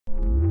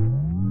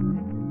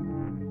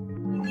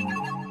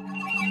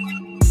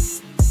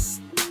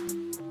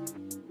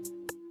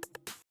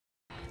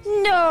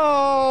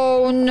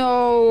Oh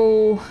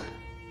no.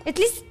 At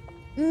least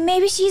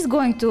maybe she's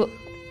going to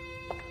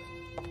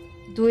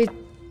do it.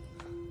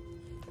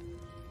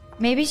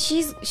 Maybe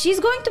she's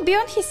going to be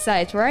on his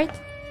side, right?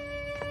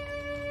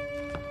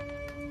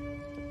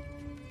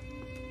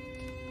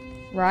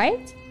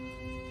 Right?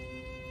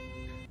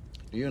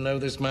 Do you know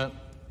this man?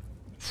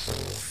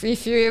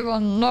 If you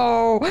even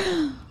know.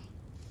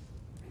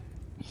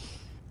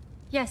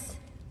 Yes,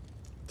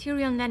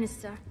 Tyrion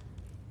Lannister.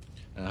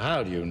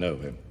 How do you know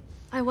him?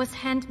 I was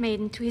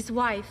handmaiden to his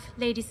wife,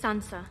 Lady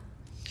Sansa.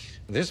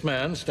 This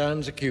man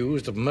stands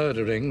accused of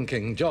murdering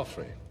King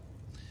Joffrey.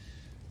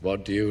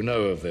 What do you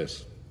know of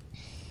this?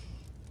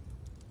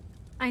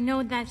 I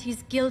know that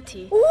he's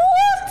guilty.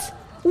 What?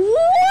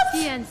 What?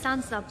 He and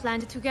Sansa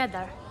planned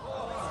together.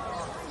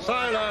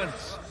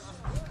 Silence!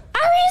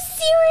 Are you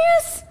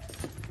serious?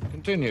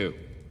 Continue.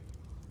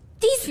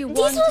 She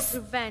wanted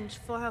revenge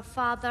for her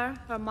father,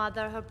 her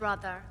mother, her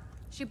brother.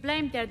 She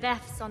blamed their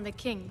deaths on the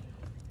king.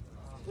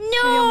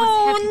 Tyrion was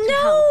happy to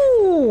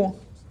help.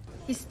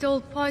 He stole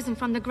poison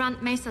from the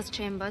Grand Mesa's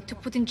chamber to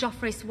put in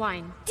Joffrey's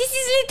wine. This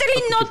is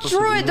literally not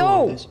true at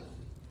all.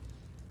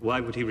 Why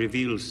would he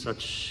reveal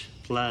such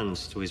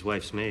plans to his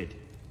wife's maid?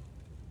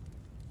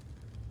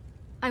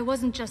 I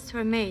wasn't just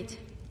her maid.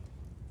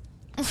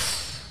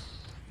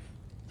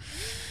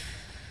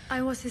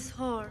 I was his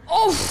whore.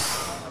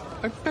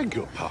 I beg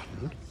your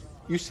pardon?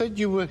 You said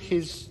you were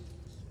his...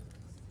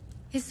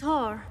 His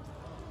whore.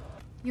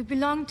 You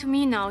belong to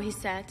me now, he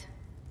said.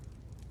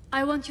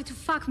 I want you to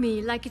fuck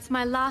me like it's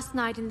my last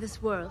night in this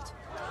world.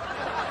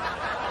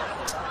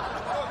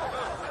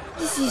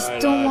 This is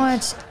too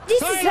much.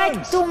 This is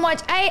like too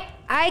much.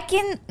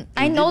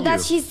 I know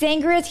that she's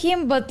angry at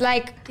him, but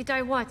like... Did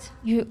I what?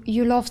 You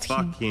loved him.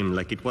 Fuck him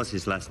like it was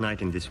his last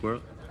night in this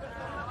world.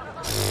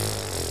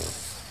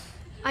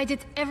 I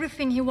did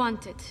everything he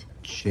wanted.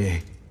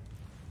 Shae.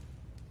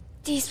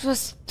 This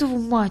was too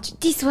much.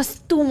 This was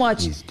too much.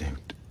 Please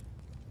don't.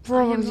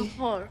 Probably. I am a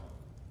whore.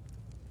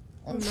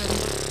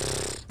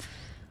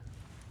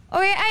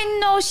 Okay, I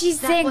know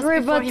she's That angry,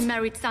 was before but... he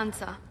married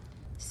Sansa.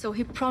 So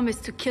he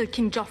promised to kill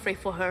King Joffrey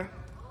for her.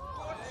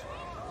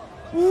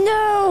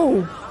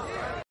 No!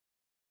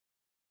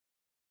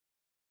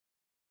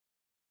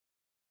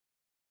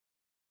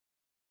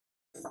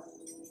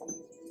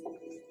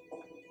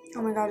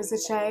 Oh my god, is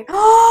it Shae?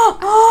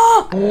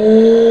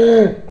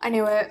 I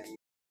knew it.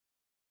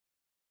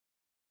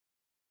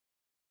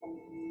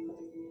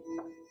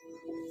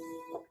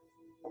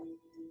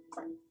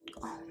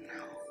 Oh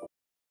no.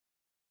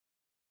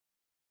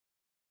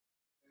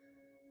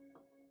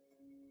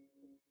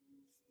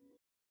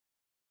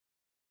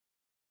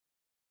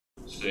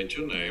 State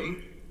your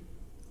name.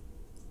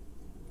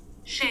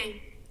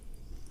 Shae.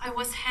 I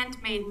was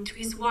handmaiden to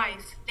his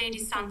wife, Lady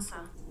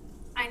Sansa.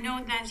 I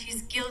know that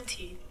he's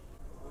guilty.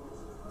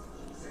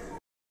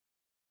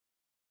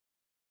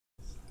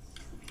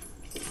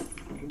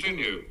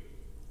 Continue.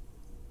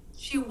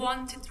 She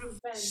wanted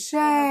revenge.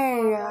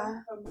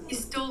 Shae. He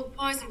stole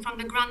poison from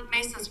the Grand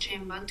Mesa's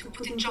chamber to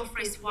put in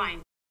Joffrey's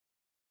wine.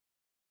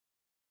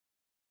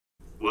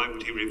 Why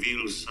would he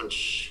reveal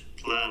such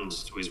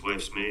plans to his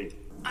wife's maid?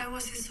 I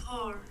was his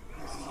whore.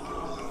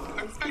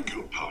 I beg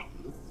your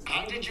pardon?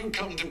 How did you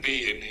come to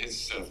be in his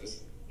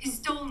service? He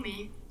stole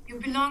me. You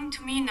belong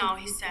to me now,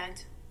 he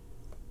said.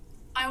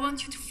 I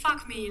want you to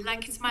fuck me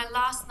like it's my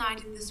last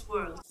night in this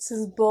world. This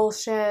is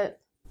bullshit.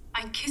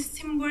 I kissed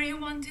him where he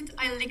wanted.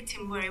 I licked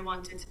him where he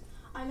wanted.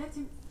 I let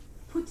him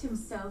put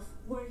himself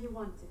where he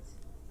wanted.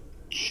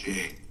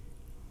 Shae.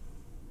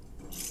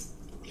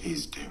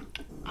 Please don't.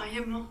 I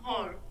am a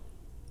whore.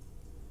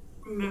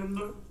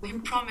 Remember, we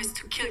promised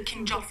to kill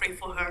King Joffrey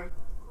for her.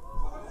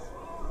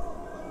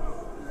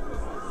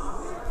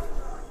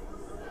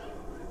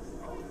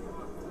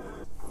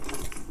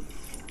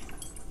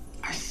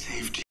 I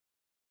saved you.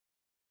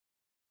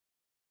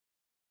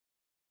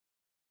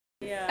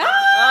 Yeah.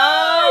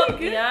 Oh,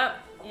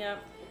 yep.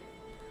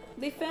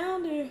 They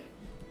found her.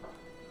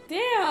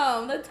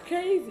 Damn, that's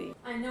crazy.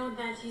 I know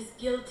that he's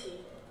guilty.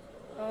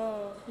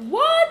 Oh.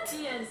 What?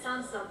 He and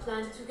Sansa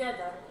planned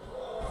together.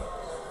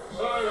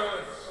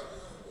 Silence!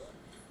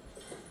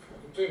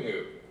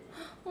 Continue.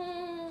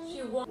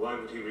 Why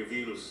would he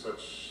reveal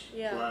such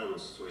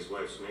plans to his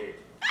wife's maid?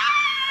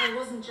 I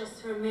wasn't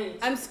just her maid.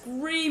 I'm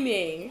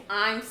screaming.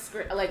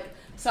 Like,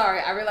 sorry,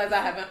 I realize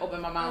I haven't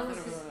opened my I mouth.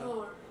 was his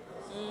whore.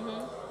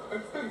 I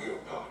beg your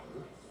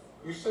pardon?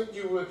 You said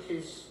you were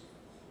his...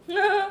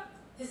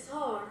 His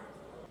whore.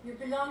 You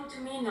belong to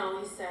me now,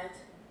 he said.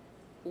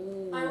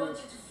 Ooh. I want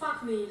you to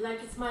fuck me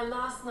like it's my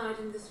last night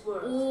in this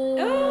world. Ooh.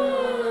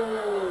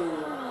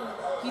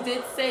 He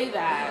did say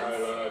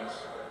that.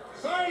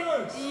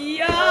 Silence!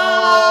 Yo!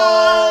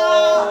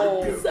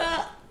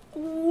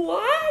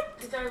 What?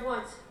 Did I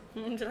what?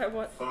 Did I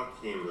what?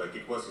 Fuck him like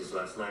it was his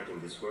last night in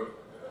this world.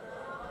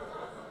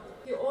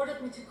 You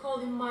ordered me to call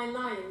him my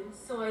lion,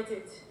 so I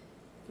did.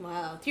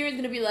 Wow. Tyrion's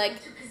gonna be like, I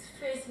took his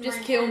face in just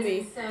my kill hands me.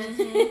 and said,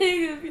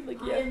 He's gonna be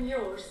like, I yeah. am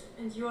yours,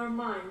 and you are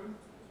mine.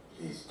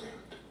 Please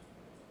don't.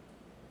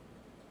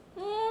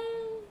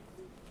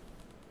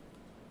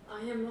 I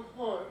am a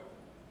whore.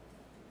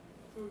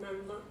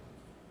 Remember?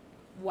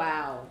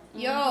 Wow.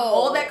 Yo.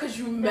 All that because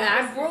you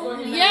mad, bro?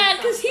 Yeah,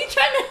 because he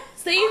trying to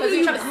save you. Because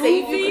he trying to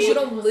save you because you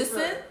don't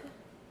listen?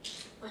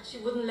 But she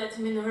wouldn't let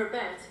him in her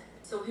bed,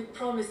 so he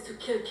promised to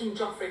kill King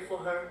Joffrey for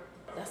her.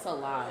 That's a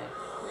lie.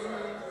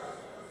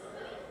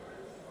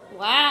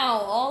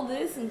 Wow, all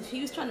this and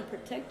he was trying to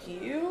protect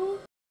you?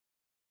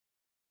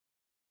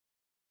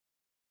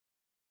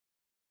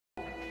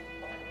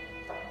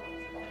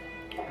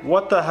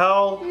 What the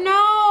hell?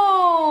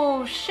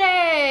 No,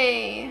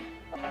 Shae.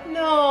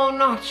 No,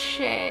 not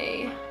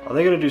Shae. Are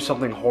they gonna do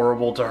something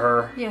horrible to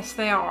her? Yes,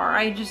 they are.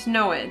 I just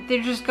know it.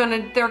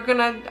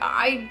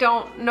 I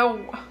don't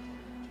know.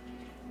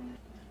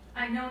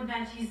 I know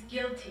that he's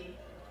guilty.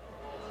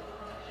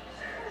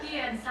 He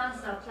and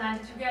Sansa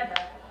planned together.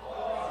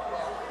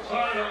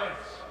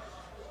 Silence!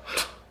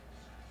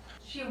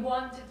 She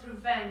wanted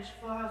revenge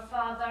for her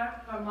father,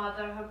 her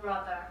mother, her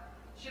brother.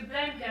 She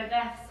blamed their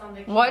deaths on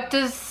the king. What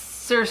does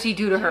Cersei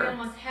do to her? Tyrion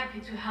was happy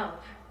to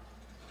help.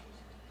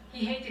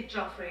 He hated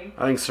Joffrey.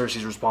 I think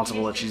Cersei's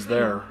responsible that she's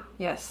there.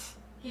 Yes.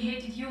 He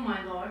hated you,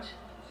 my lord.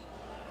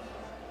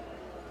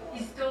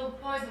 He stole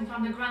poison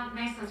from the Grand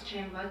Maesa's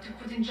chamber to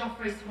put in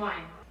Joffrey's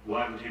wine.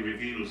 Why would he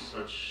reveal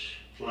such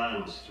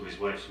plans to his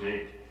wife's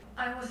maid?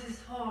 I was his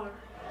whore.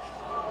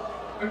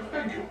 I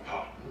beg your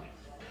pardon.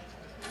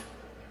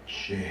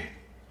 Shae.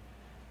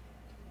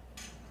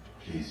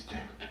 Please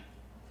don't.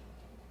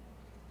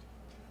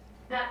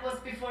 That was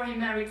before he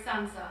married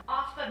Sansa.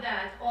 After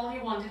that, all he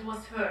wanted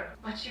was her.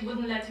 But she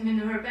wouldn't let him in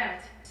her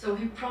bed. So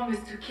he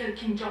promised to kill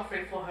King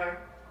Joffrey for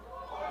her.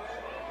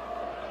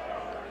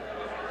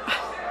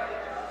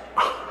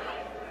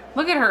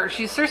 Look at her.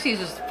 Cersei's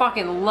just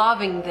fucking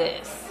loving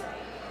this.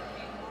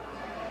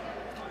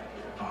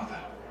 Father.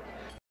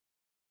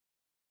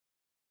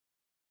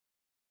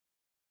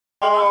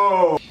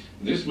 Oh!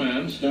 This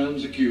man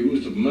stands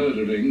accused of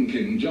murdering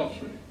King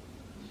Joffrey.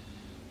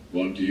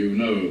 What do you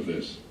know of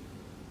this?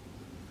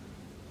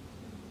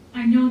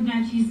 I know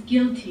that he's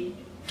guilty.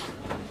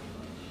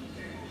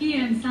 He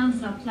and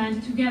Sansa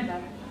planned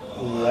together.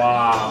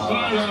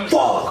 Wow.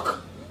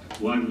 Fuck!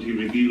 Why would he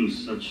reveal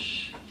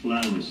such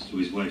plans to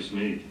his wife's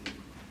maid?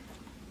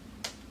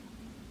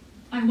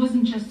 I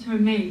wasn't just her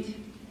maid.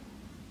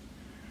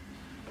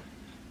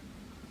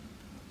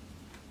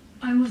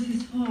 I was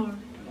his whore.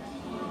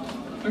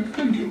 I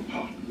beg your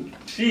pardon.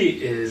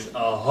 She is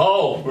a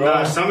hoe, bro.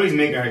 Nah, somebody's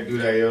making her do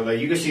that, yo. Like,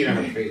 you can see it on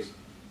her face.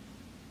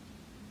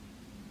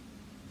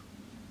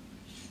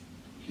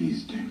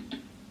 Please don't.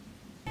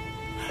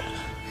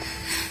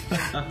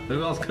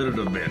 Who else could it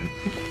have been?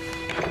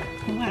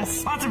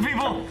 Lots of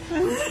people!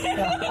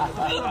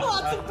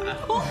 Lots of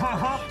people!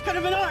 Could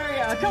have been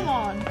Arya, come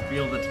on!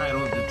 Feel the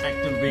title of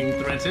detective being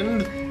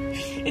threatened?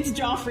 It's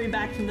Joffrey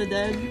back from the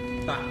dead.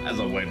 As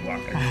a White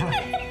Walker.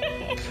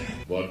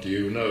 What do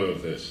you know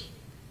of this?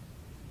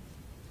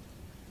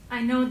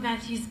 I know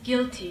that he's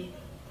guilty.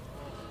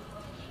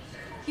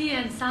 He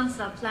and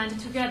Sansa planned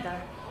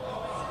together.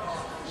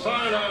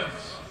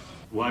 Silence!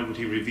 Why would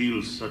he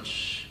reveal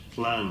such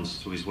plans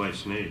to his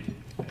wife's maid?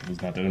 It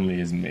was not only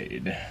his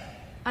maid.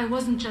 I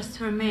wasn't just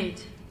her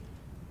maid.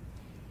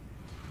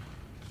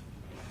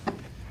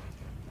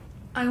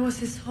 I was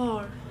his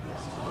whore.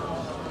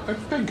 I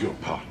beg your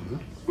pardon.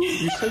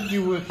 You said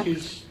you were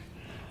his...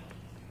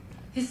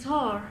 His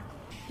whore.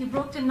 He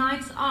broke the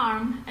knight's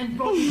arm and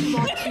brought me to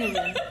Lord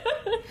Tyrion.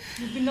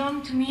 You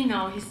belong to me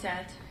now, he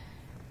said.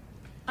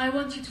 I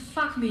want you to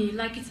fuck me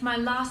like it's my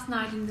last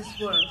night in this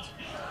world.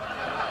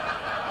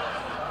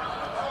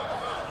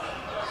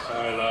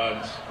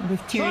 Silence.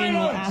 If Tyrion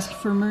will ask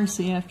for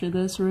mercy after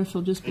this, or if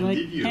he'll just be like,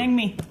 hang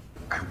me.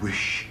 I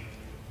wish.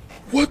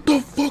 What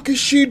the fuck is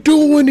she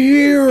doing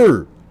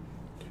here?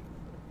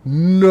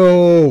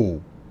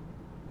 No.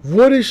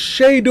 What is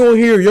Shae doing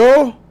here,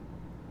 y'all?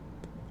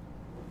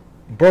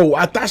 Bro,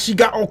 I thought she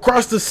got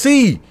across the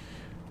sea.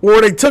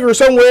 Or they took her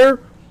somewhere.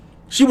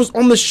 She was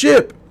on the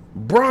ship.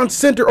 Bronn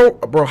sent her. Oh,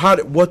 bro,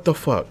 what the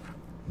fuck?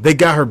 They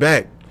got her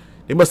back.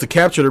 They must have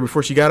captured her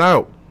before she got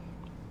out.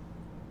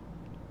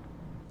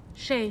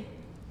 Shae.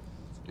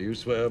 Do you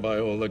swear by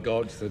all the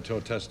gods that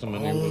your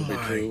testimony will be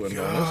true and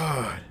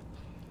honest?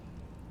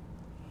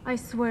 I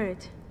swear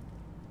it.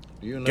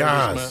 Do you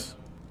know this man?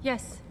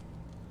 Yes.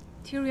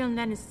 Tyrion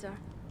Lannister.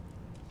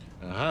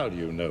 And how do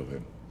you know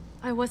him?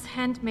 I was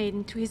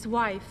handmaiden to his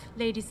wife,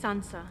 Lady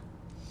Sansa.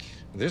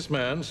 This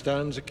man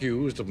stands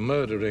accused of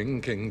murdering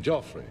King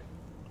Joffrey.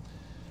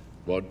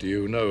 What do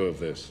you know of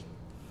this?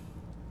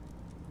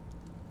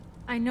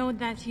 I know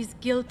that he's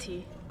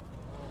guilty.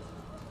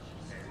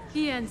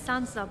 He and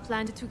Sansa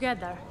planned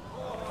together.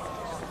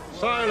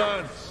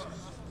 Silence!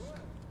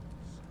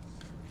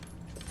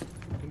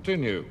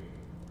 Continue.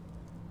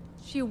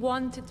 She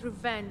wanted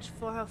revenge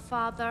for her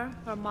father,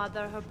 her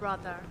mother, her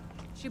brother.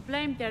 She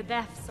blamed their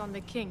deaths on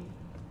the king.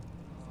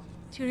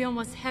 Tyrion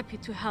was happy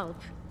to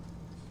help.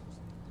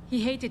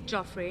 He hated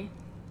Joffrey.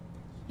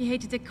 He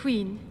hated the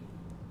queen.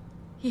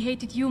 He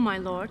hated you, my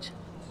lord.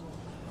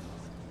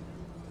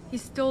 He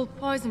stole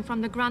poison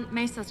from the Grand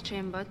Maesa's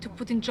chamber to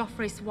put in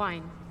Joffrey's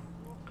wine.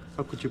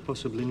 How could you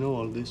possibly know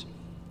all this?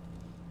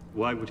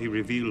 Why would he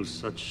reveal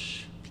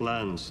such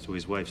plans to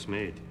his wife's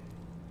maid?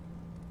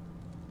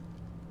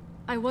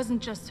 I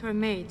wasn't just her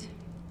maid.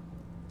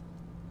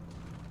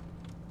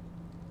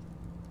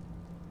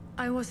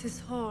 I was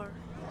his whore.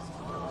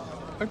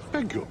 I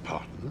beg your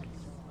pardon?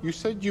 You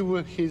said you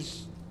were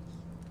his...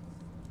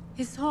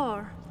 His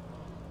whore.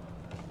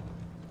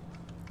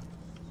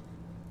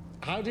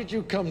 How did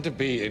you come to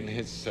be in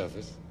his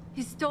service?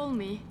 He stole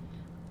me.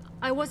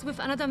 I was with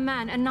another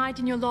man, a knight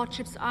in your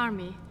lordship's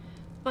army.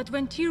 But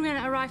when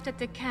Tyrion arrived at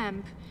the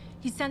camp,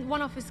 he sent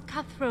one of his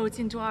cutthroats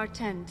into our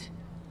tent.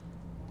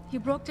 He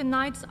broke the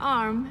knight's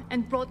arm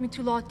and brought me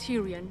to Lord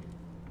Tyrion.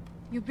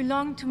 You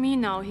belong to me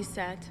now, he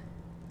said.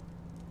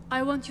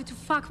 I want you to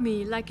fuck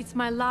me like it's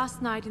my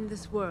last night in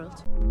this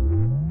world.